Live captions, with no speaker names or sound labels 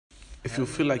If you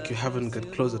feel like you haven't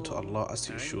get closer to Allah as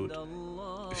you should,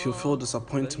 if you feel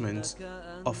disappointment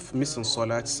of missing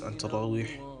Salats and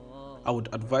Taraweeh, I would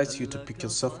advise you to pick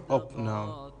yourself up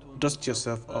now, dust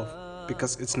yourself off,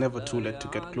 because it's never too late to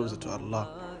get closer to Allah.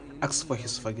 Ask for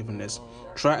His forgiveness.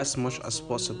 Try as much as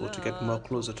possible to get more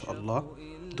closer to Allah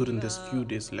during these few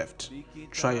days left.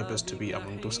 Try your best to be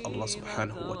among those Allah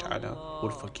subhanahu wa ta'ala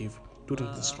will forgive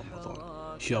during this Ramadan.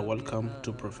 You are welcome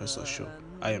to Professor Show.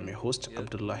 I am your host,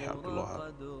 Abdullahi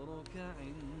Abdullah.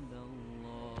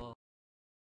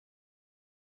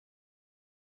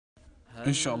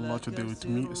 Inshallah, today with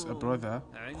me is a brother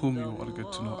whom you will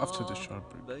get to know after the short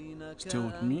break. Stay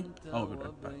with me, I'll be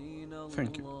right back.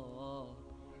 Thank you.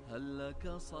 هل لك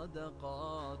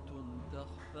صدقات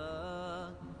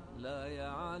تخفى لا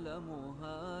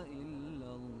يعلمها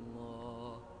إلا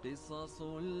الله قصص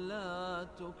لا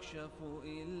تكشف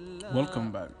إلا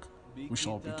Welcome back. We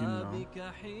shall begin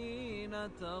now. حين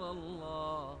ترى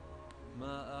الله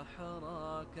ما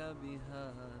أحراك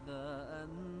بهذا أن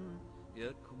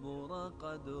يكبر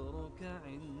قدرك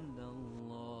عند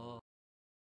الله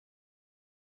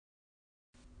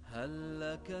هل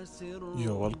لك سر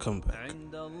You're welcome back.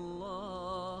 عند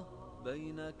الله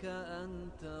بينك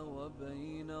أنت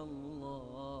وبين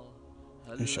الله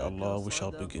Inshallah, we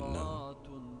shall begin now.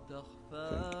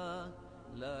 تخفى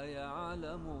لا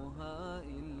يعلمها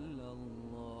إلا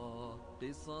الله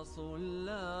قصص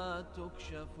لا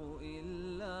تكشف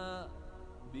إلا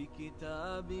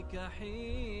بكتابك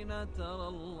حين ترى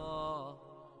الله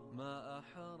ما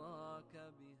أحراك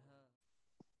بها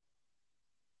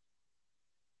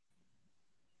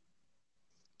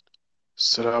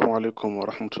Assalamu alaikum wa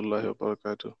rahmatullahi wa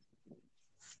barakatuh.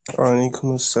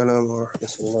 وعليكم السلام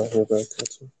ورحمة الله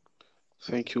وبركاته.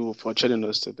 Thank you for joining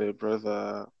us today,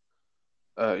 brother.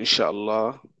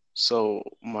 Inshallah. So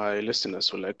my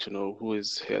listeners would like to know who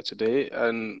is here today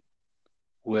and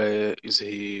where is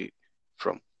he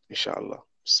from, inshallah.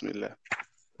 Bismillah.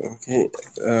 Okay,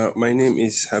 my name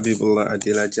is Habibullah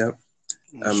Adilaja.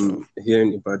 I'm here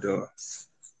in Ibadan.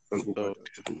 Okay.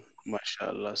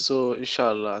 MashaAllah. So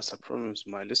inshallah, as I promised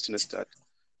my listeners that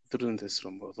during this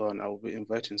Ramadan, I will be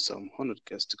inviting some 100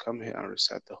 guests to come here and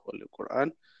recite the Holy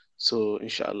Quran. So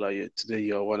inshallah, today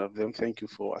you are one of them. Thank you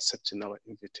for accepting our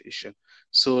invitation.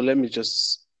 So let me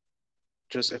just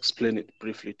explain it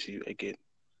briefly to you again.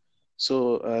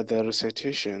 So the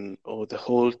recitation or the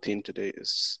whole thing today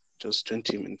is just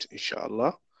 20 minutes,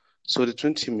 inshallah. So the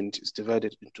 20 minutes is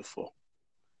divided into 4.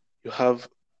 You have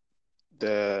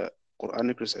the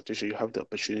Quranic recitation, you have the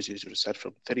opportunity to recite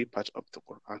from 3 parts of the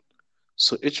Quran.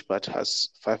 So each part has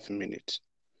 5 minutes.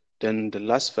 Then the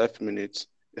last 5 minutes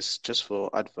is just for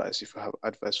advice, if you have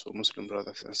advice for Muslim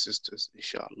brothers and sisters,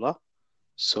 inshallah.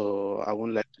 So I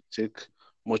won't like to take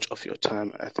much of your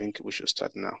time. I think we should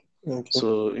start now. Okay.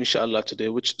 So inshallah, today,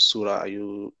 which surah are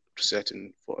you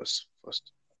reciting for us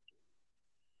first?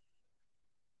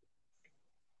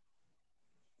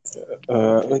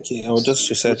 Okay, I'll just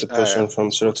recite a portion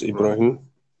from Surah Ibrahim.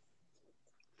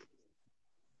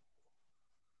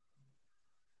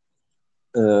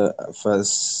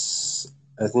 Verse,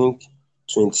 I think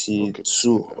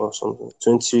 22 or something.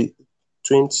 20.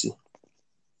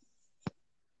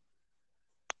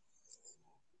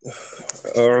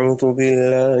 أعوذ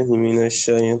بالله من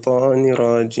الشيطان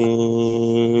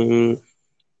الرجيم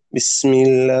بسم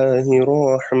الله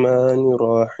الرحمن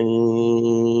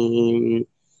الرحيم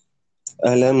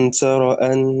ألم تر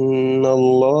أن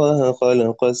الله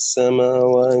خلق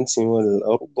السماوات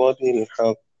والأرض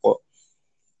بالحق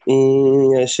إن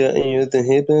يشأ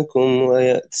يذهبكم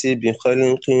ويأتي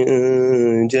بخلق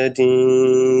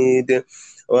جديد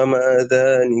وما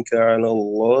ذلك على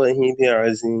الله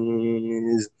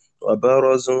بعزيز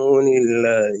وبرزوا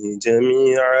لله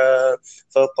جميعا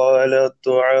فقال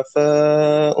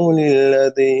الضعفاء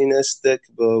للذين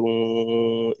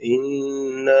استكبروا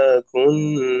إنا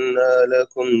كنا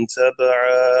لكم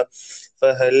تبعا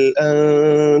فهل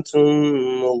أنتم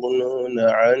مغنون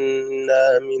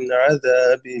عنا من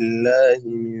عذاب الله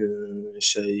من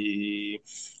شيء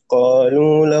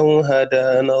قالوا لو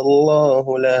هدانا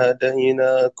الله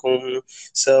لهديناكم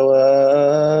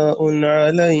سواء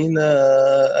علينا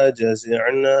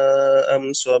أجزعنا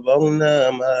أم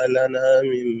صبرنا ما لنا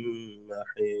من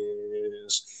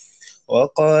محيص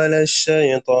وقال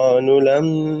الشيطان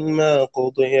لما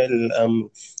قضي الأمر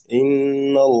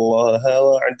إن الله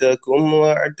وعدكم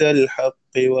وعد الحق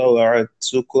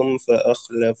ووعدتكم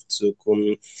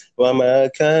فأخلفتكم وما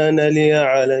كان لي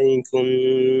عليكم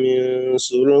من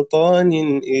سلطان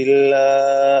إلا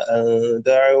أن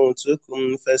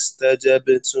دعوتكم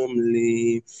فاستجبتم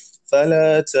لي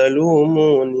فلا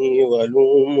تلوموني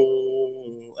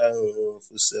ولوموا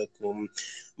أنفسكم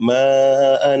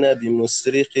ما أنا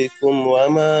بمصرخكم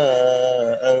وما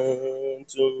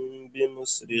أنتم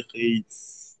بمصرخي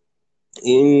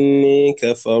إني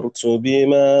كفرت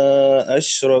بما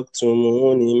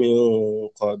أشركتمون من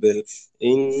قبل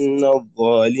إن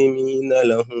الظالمين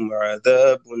لهم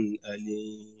عذاب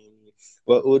أليم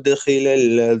وأدخل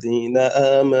الذين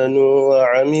آمنوا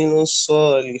وعملوا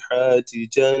الصالحات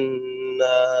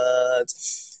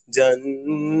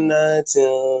جنات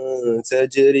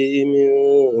تجري من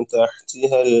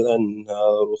تحتها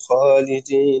الأنهار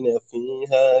خالدين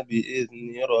فيها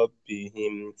بإذن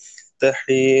ربهم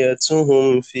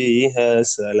تحيتهم فيها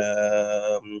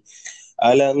سلام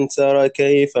ألم تر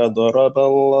كيف ضرب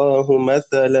الله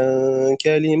مثلا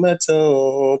كلمة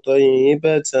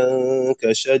طيبة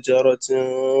كشجرة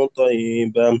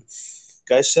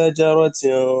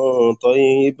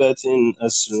طيبة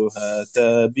أصلها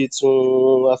ثابت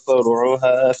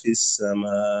وفرعها في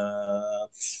السماء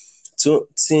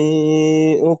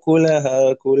تؤتي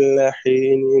أكلها كل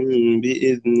حين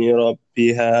بإذن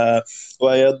ربها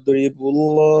ويضرب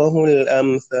الله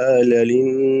الأمثال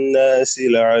للناس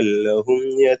لعلهم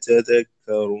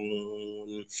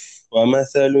يتذكرون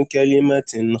ومثل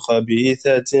كلمة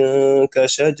خبيثة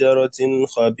كشجرة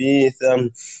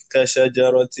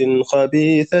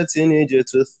خبيثة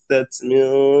اجتثت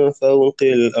من فوق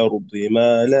الأرض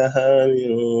ما لها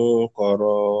من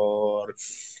قرار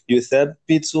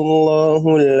يثبت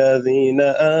الله الذين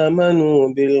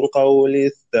آمنوا بالقول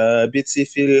الثابت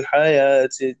في الحياة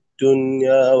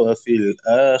الدنيا وفي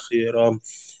الآخرة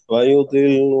ويضل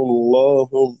الله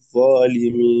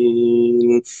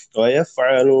الظالمين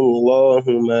ويفعل الله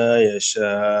ما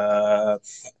يشاء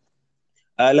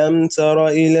ألم تر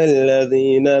إلى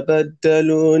الذين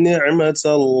بدلوا نعمة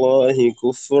الله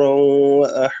كفرا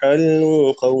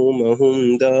وأحلوا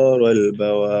قومهم دار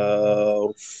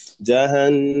البوار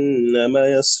جهنم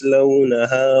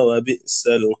يصلونها وبئس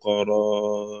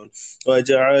القرار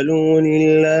وجعلوا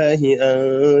لله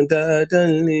أندادا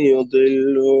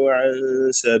ليضلوا عن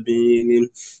سبيله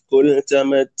قل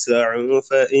تمتعوا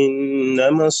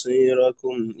فإن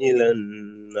مصيركم إلى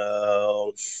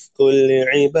النار قل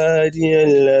لعبادي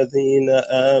الذين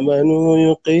آمنوا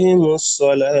يقيموا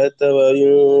الصلاة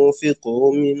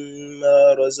وينفقوا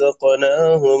مما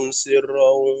رزقناهم سرا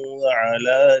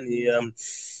وعلانية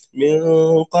من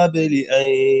قبل أن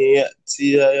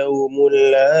يأتي يوم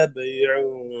لا بيع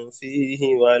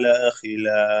فيه ولا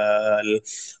خلال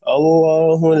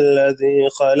الله الذي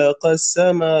خلق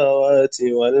السماوات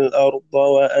والأرض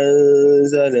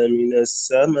وأنزل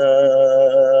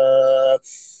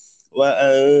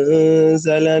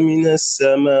من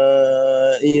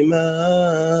السماء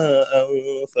ماء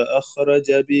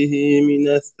فأخرج به من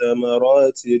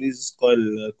الثمرات رزقا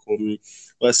لكم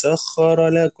وسخر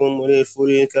لكم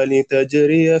الفلك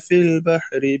لتجري في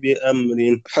البحر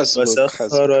بأمره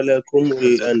وسخر لكم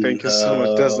Thank you so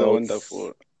much. That's a الأنهار.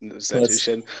 wonderful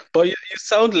recitation. But you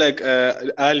sound like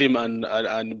Alim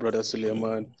and Brother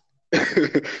Suleiman.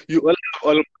 You all have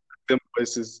all them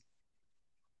voices.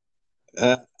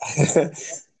 Uh,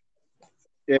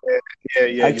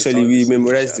 Yeah. Actually, we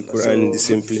memorized the Quran in the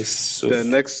same place. So the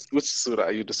next, which surah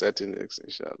are you reciting next,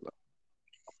 inshallah?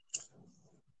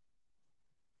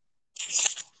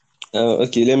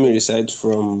 Okay, let me recite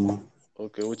from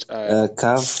which ayah?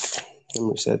 Kaf. Let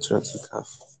me recite Surah Kaf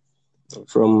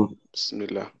from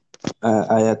Bismillah.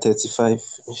 Ayah 35,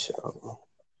 inshallah.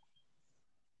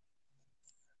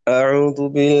 أعوذ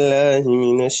بالله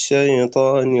من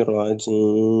الشيطان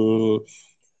الرجيم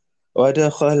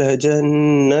ودخل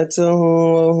جنته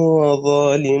وهو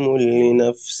ظالم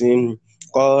لنفسه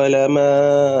قال ما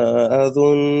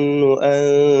أظن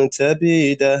أن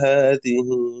تبيد هذه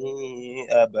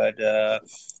أبدا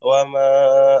وما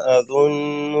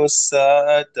أظن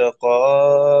الساعة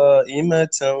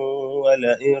قائمة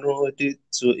ولئن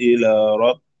رددت إلى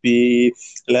ربي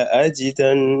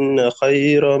لأجدن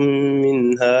خيرا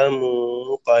منها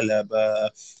منقلبا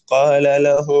قال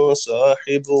له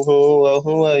صاحبه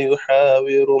وهو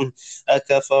يحاوره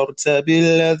أكفرت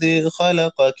بالذي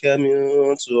خلقك من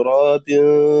تراب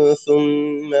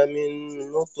ثم من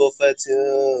نطفة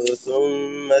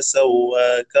ثم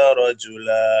سواك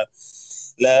رجلا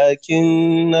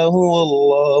لكن هو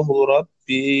الله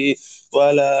ربي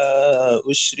ولا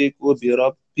أشرك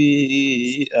بربي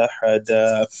ربي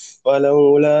أحدا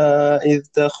ولولا إذ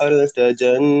دخلت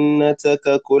جنتك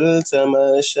قلت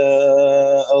ما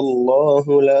شاء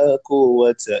الله لا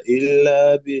قوة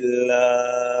إلا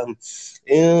بالله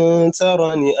إن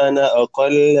ترني أنا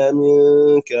أقل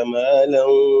منك مالا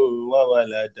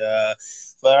وولدا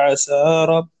فعسى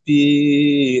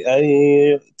ربي أن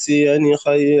يؤتيني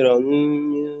خيرا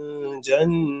من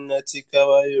جنتك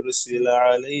ويرسل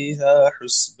عليها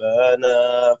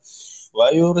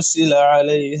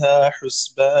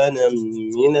حسبانا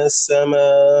من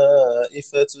السماء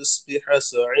فتصبح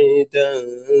صعيدا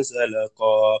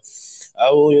زلقا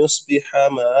أو يصبح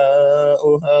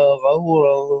ماؤها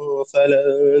غورا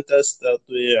فلن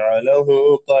تستطيع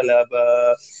له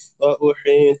طلبا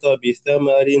وأحيط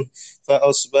بثمره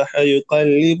فأصبح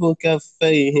يقلب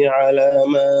كفيه على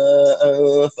ما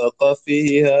أنفق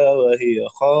فيها وهي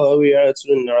خاوية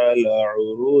على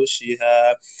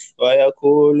عروشها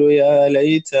ويقول يا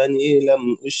ليتني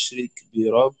لم أشرك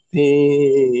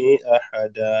بربي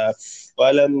أحدا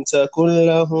ولم تكن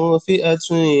له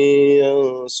فئة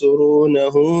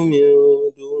ينصرونه من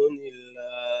دون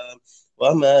الله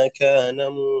وما كان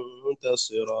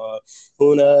منتصرا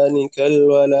هنالك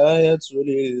الولاية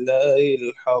لله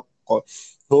الحق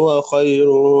هو خير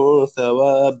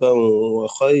ثوابا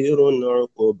وخير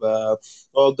عقبا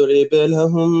واضرب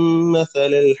لهم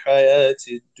مثل الحياة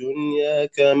الدنيا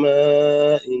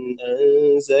كماء إن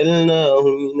أنزلناه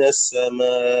من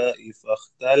السماء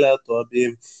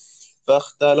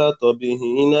فاختلط به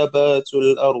نبات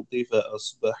الأرض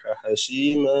فأصبح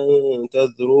حشيما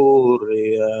تذروه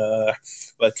الرياح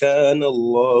وكان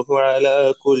الله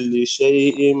على كل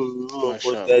شيء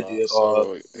مقتدرا.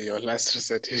 So your last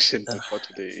recitation for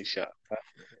today, inshallah.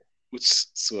 Which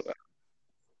surah?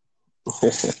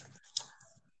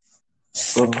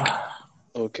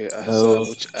 Okay, Ahzab.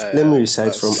 Which let me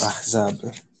recite from Ahzab.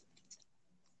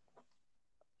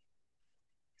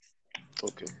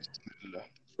 Okay, Bismillah.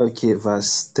 Okay,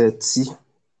 verse 30.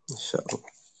 Inshallah.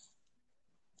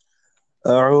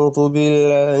 أعوذ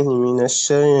بالله من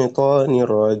الشيطان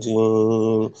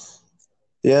الرجيم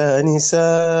يا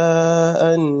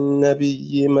نساء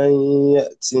النبي من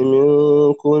يأت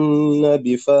منكن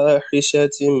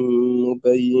بفاحشة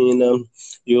مبينة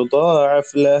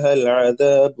يضاعف لها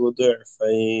العذاب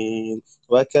ضعفين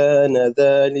وكان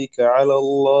ذلك على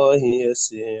الله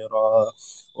يسيرا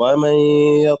ومن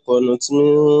يقنت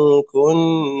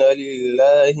منكن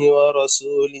لله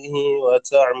ورسوله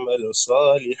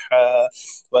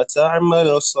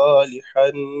وتعمل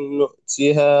صالحا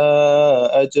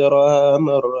نؤتها أجرها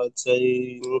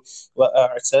مرتين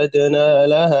وأعتدنا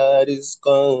لها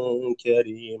رزقا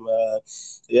كريما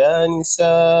يا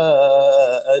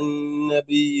نساء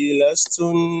النبي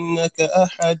لستن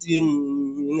كأحد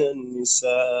من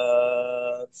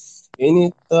النساء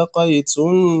إن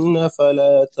اتقيتن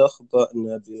فلا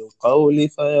تخضأن بالقول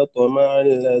فيطمع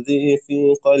الذي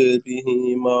في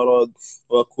قلبه مرض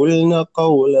وقلن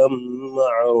قولا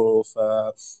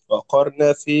معروفا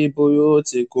وقرن في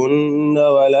بيوتكن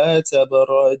ولا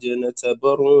تبرجن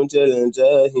تبرج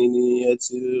الجاهلية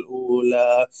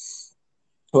الأولى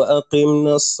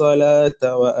وأقمنا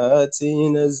الصلاة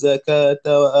وآتينا الزكاة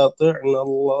وأطعنا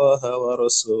الله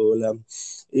ورسوله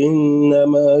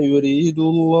إنما يريد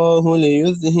الله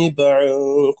ليذهب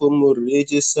عنكم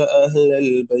الرجس أهل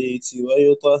البيت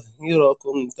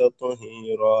ويطهركم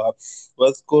تطهيرا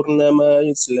واذكرن ما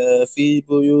يتلى في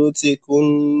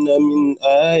بيوتكن من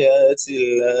آيات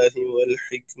الله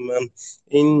والحكمة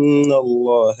إن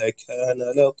الله كان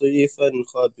لطيفا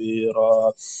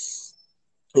خبيرا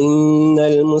إن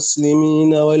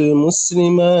المسلمين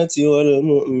والمسلمات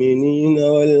والمؤمنين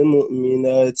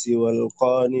والمؤمنات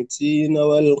والقانتين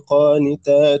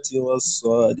والقانتات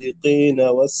والصادقين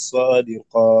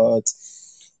والصادقات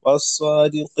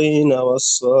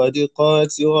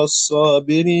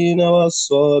والصابرين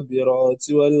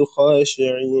والصابرات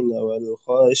والخاشعين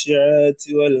والخاشعات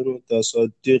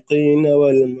والمتصدقين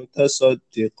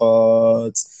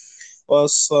والمتصدقات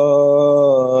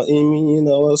والصائمين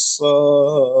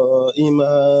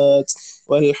والصائمات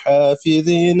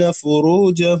والحافظين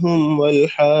فروجهم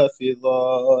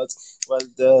والحافظات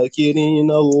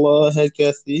والذاكرين الله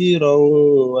كثيرا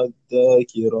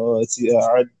والذاكرات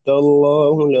أعد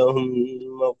الله لهم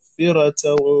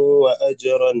مغفرة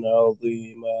وأجرا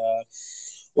عظيما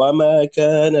وما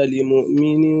كان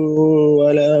لمؤمن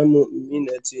ولا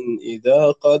مؤمنة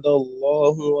إذا قضى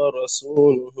الله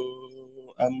ورسوله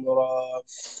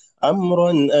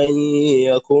أمرا أن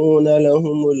يكون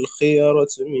لهم الخيرة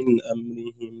من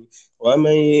أمرهم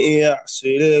ومن يعص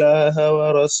الله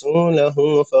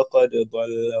ورسوله فقد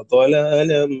ضل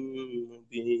ضلالا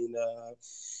مبينا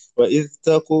وإذ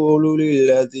تقول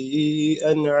للذي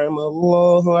أنعم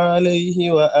الله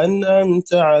عليه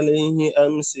وأنعمت عليه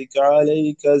أمسك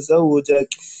عليك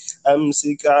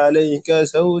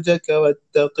زوجك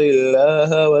واتق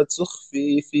الله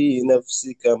وتخفي في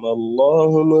نفسك ما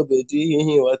الله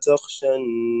مبديه وتخشى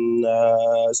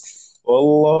الناس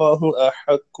والله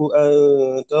أحق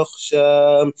أن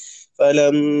تخشى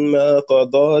فلما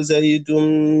قضى زيد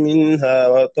منها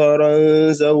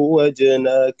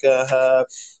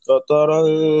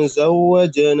وطرا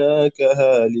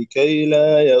زوجناكها لكي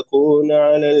لا يكون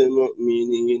على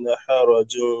المؤمنين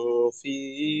حرج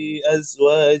في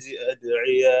أزواج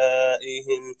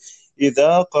أدعيائهم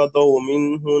إذا قضوا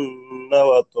منهن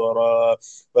وطرا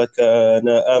وكان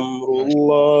أمر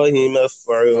الله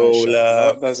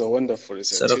مفعولا. That's a wonderful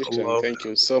recitation. Thank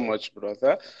you so much,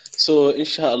 brother. So,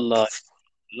 inshallah,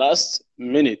 last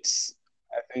minutes,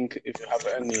 I think if you have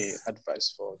any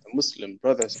advice for the Muslim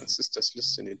brothers and sisters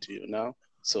listening to you now,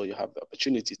 so you have the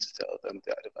opportunity to tell them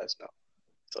their advice now.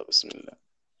 So, Bismillah.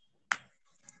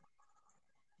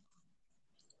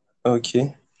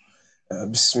 Okay.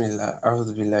 Bismillah.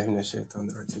 A'udhu billahi minash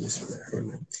shaitanir rajim.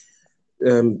 Bismillah.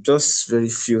 Just very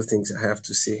few things I have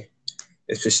to say,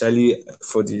 especially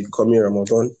for the coming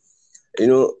Ramadan. You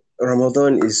know,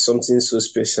 Ramadan is something so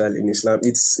special in Islam.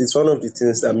 It's one of the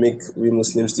things that make we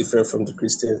Muslims different from the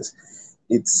Christians.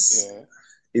 It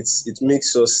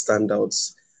makes us stand out.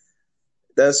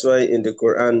 That's why in the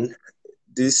Quran,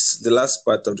 the last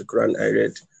part of the Quran I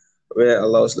read, where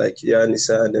Allah was like, Ya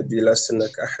Nisa Nabi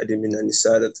Lastanaka Hadimina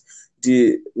Nisa, that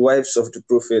the wives of the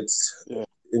prophets,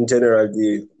 in general,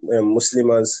 the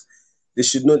Muslims, they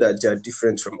should know that they are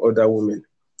different from other women.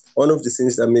 One of the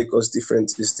things that make us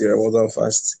different is the Ramadan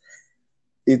fast.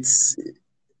 It's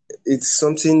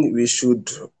something we should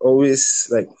always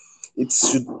like. It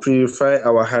should purify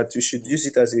our heart. We should use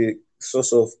it as a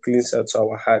source of cleanser to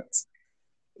our heart.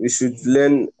 We should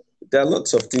learn. There are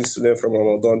lots of things to learn from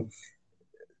Ramadan.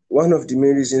 One of the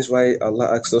main reasons why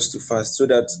Allah asks us to fast, so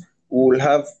that we'll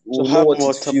know what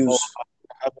it feels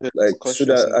like, so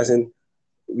that as in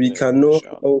we can know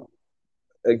how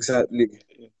exactly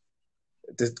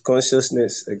the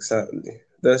consciousness exactly.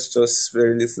 That's just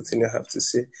very little thing I have to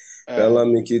say. Allah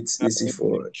make it easy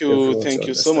for everyone. Thank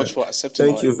you so much for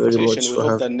accepting our invitation. We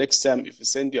hope that next time if you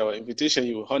send our invitation,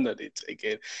 you will honor it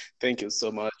again. Thank you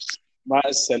so much.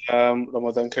 Ma'assalam,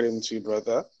 Ramadan Kareem to you,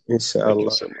 brother. Inshallah. Thank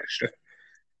you so much.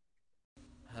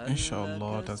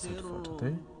 Inshallah, that's it for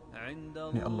today.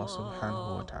 May Allah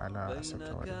subhanahu wa ta'ala accept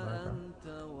our ibadah.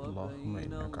 Allahumma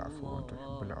innaka afuwun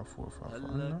tuhibbul afwa fa'fu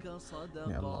anna.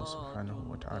 May Allah subhanahu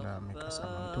wa ta'ala make us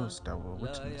among those that will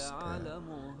witness the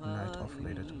night of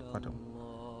Laylatul Qadr.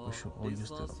 We should all use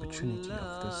the opportunity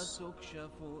of this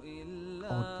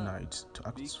odd night to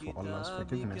ask for Allah's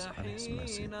forgiveness and His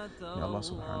mercy. May Allah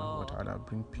subhanahu wa ta'ala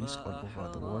bring peace all over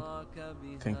the world.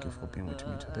 Thank you for being with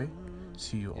me today.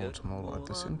 See you all tomorrow at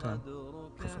the same time.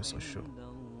 Professor Shu,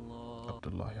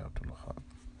 Abdullahi Abdul Wahab.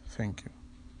 Thank you.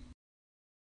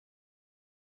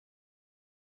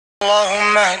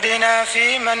 اللهم اهدنا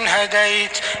فيمن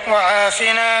هديت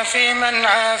وعافنا فيمن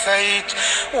عافيت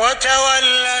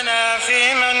وتولنا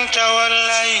فيمن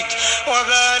توليت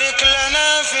وبارك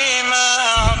لنا فيما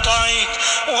أعطيت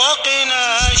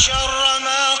وقنا شر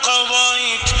ما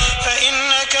قضيت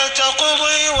فإنك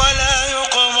تقضي ولا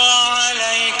يقضى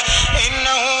عليك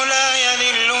إنه لا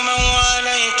يذل من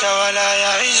واليت ولا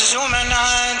يعز من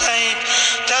عاديت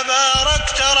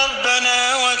تباركت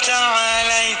ربنا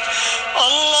وتعاليت.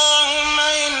 اللهم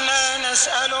إنا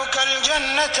نسألك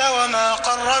الجنة وما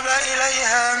قرب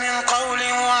إليها من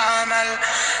قول وعمل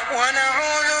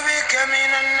ونعوذ بك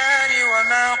من النار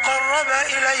وما قرب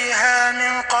إليها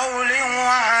من قول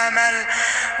وعمل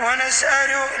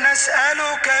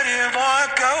ونسألك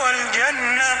رضاك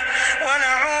والجنة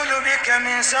ونعوذ بك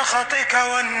من سخطك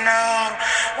والنار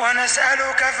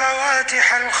ونسألك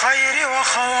فواتح الخير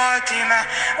وخواتمه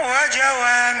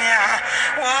وجوامعه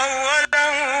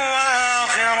وأوله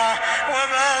وآخره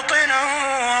وباطنه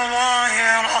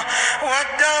وظاهره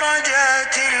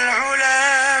والدرجات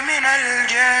العلى من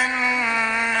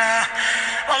الجنة.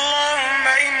 اللهم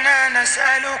إنا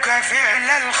نسألك فعل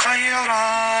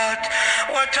الخيرات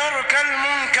وترك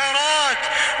المنكرات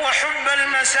وحب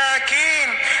المساكين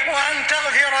وأن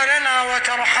تغفر لنا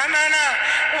وترحمنا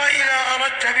وإذا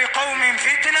أردت بقوم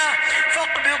فتنة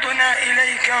فاقبضنا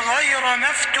إليك غير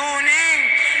مفتونين.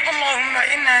 اللهم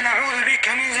إنا نعوذ بك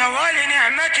من زوال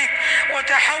نعمتك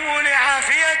وتحول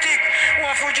عافيتك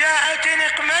وفجاءة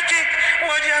نقمتك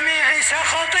وجميع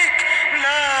سخطك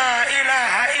لا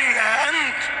إله إلا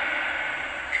أنت.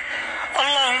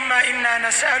 اللهم إنا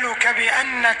نسألك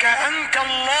بأنك أنت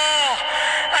الله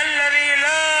الذي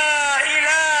لا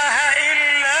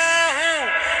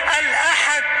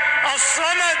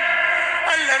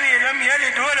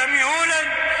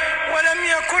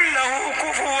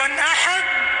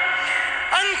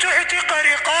أن تعتق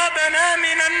رقابنا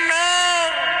من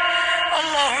النار.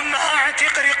 اللهم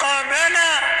أعتق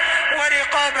رقابنا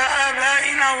ورقاب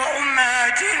آبائنا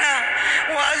وأمهاتنا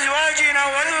وأزواجنا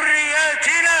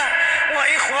وذرياتنا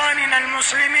وإخواننا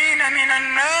المسلمين من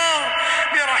النار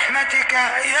برحمتك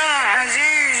يا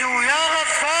عزيز يا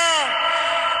غفار.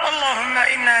 اللهم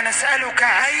إنا نسألك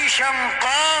عيشا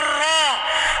قارا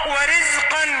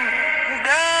ورزقا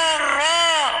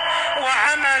دارا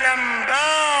وعملا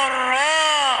بارا.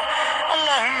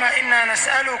 اللهم إنا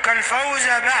نسألك الفوز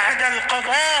بعد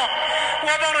القضاء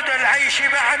وبرد العيش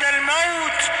بعد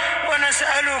الموت،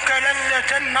 ونسألك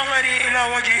لذة النظر إلى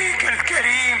وجهك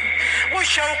الكريم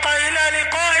والشوق إلى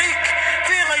لقائك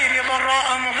في غير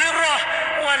ضراء مضرة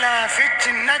ولا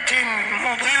فتنة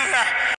مضلة.